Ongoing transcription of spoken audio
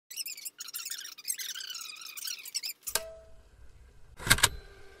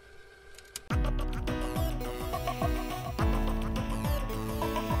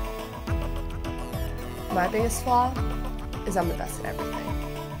My biggest flaw is I'm the best at everything.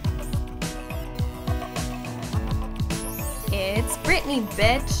 It's Brittany,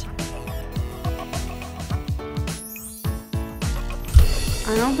 bitch.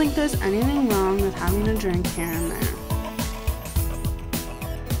 I don't think there's anything wrong with having a drink here and there.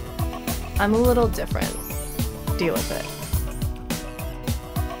 I'm a little different. Deal with it.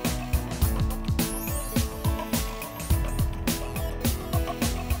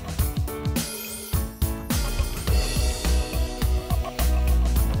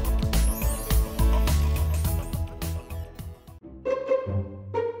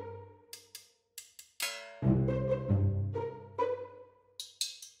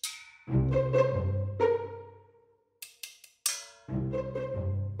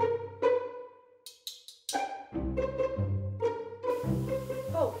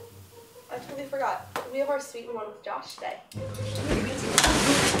 Oh, I totally forgot. We have our sweet one with Josh today.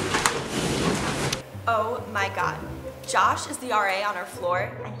 Oh my god. Josh is the RA on our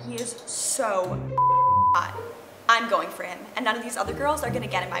floor, and he is so hot. I'm going for him, and none of these other girls are gonna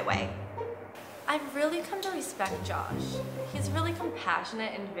get in my way. I've really come to respect Josh. He's a really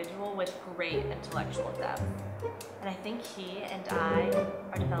compassionate individual with great intellectual depth. And I think he and I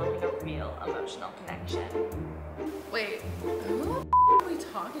are developing a real emotional connection. Wait, who are we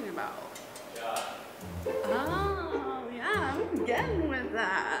talking about? Oh, yeah, I'm getting with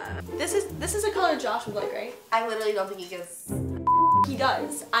that. This is a color Josh would like, right? I literally don't think he gives. He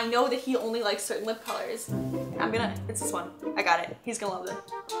does. I know that he only likes certain lip colors. It's this one. I got it. He's gonna love it.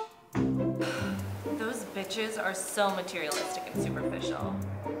 Those bitches are so materialistic and superficial.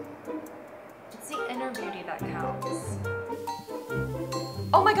 It's the inner beauty that counts.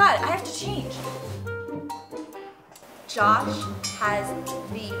 Oh my god, I have to change. Josh has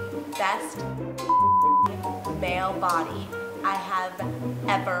the best male body I have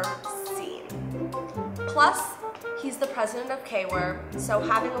ever seen. Plus, he's the president of K-Word, so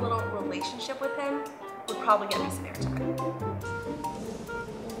having a little relationship with him would probably get me some airtime.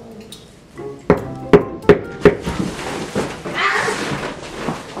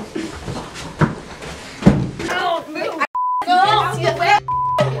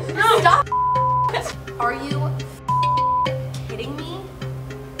 Are you kidding me?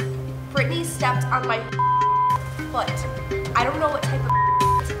 Brittany stepped on my foot. I don't know what type of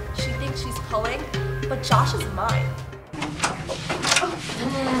she thinks she's pulling, but Josh is mine.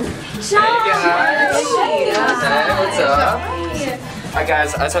 Josh! Hey guys! Hey, what's up? Alright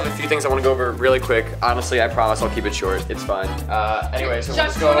guys, I just have a few things I want to go over really quick. Honestly, I promise I'll keep it short. It's fine. Anyway, so we'll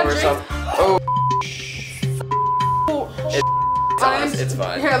just go over some... Oh! It's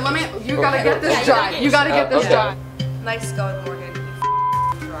fine. Here, you gotta get this dry. You gotta get this dry. Nice going, Morgan.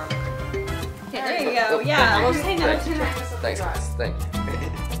 Okay, there you go. Yeah, we'll just hang out. Thanks guys. Thank you.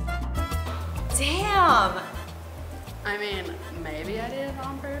 Damn! I mean, maybe I did it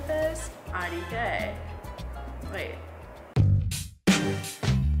on purpose. IDK. Wait.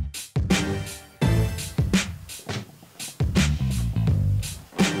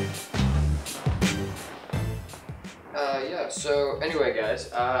 Yeah, so anyway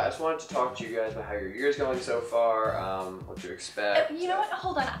guys, I just wanted to talk to you guys about how your year's going so far, what to expect. You know what?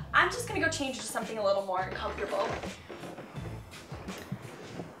 Hold on. I'm just gonna go change to something a little more comfortable.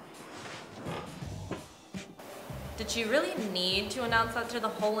 Did you really need to announce that to the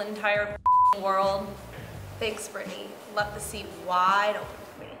whole entire world? Thanks, Brittany. Left the seat wide open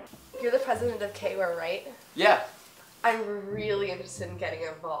for me. You're the president of K-Word, right? Yeah. I'm really interested in getting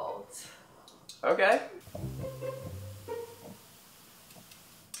involved. Okay.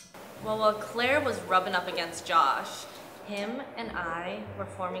 Well, while Claire was rubbing up against Josh, him and I were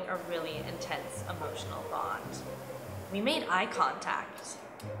forming a really intense emotional bond. We made eye contact.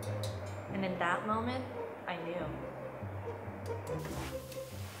 And in that moment, I knew.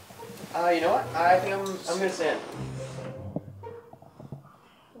 You know what? I think I'm gonna stand.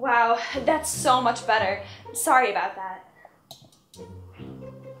 Wow, that's so much better. Sorry about that.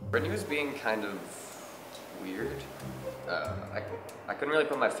 Brittany was being kind of weird. I couldn't really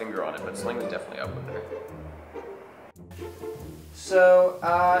put my finger on it, but something was definitely up with her. So,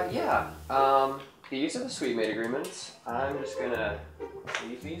 yeah. These are the Suitemate agreements. I'm just gonna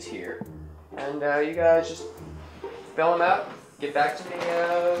leave these here. And you guys just fill them out. Get back to me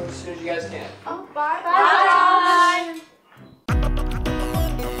as soon as you guys can. Oh, bye. Bye.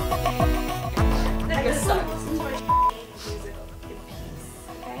 That sucks.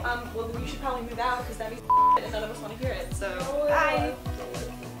 Well, then you should probably move out because that means and none of us want to hear it. So, bye.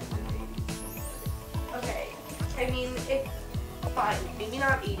 Okay. I mean, it's fine. Maybe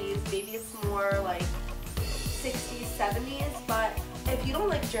not 80s. Maybe it's more like 60s, 70s. But if you don't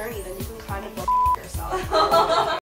like Journey, then you can kind of go yourself. myself.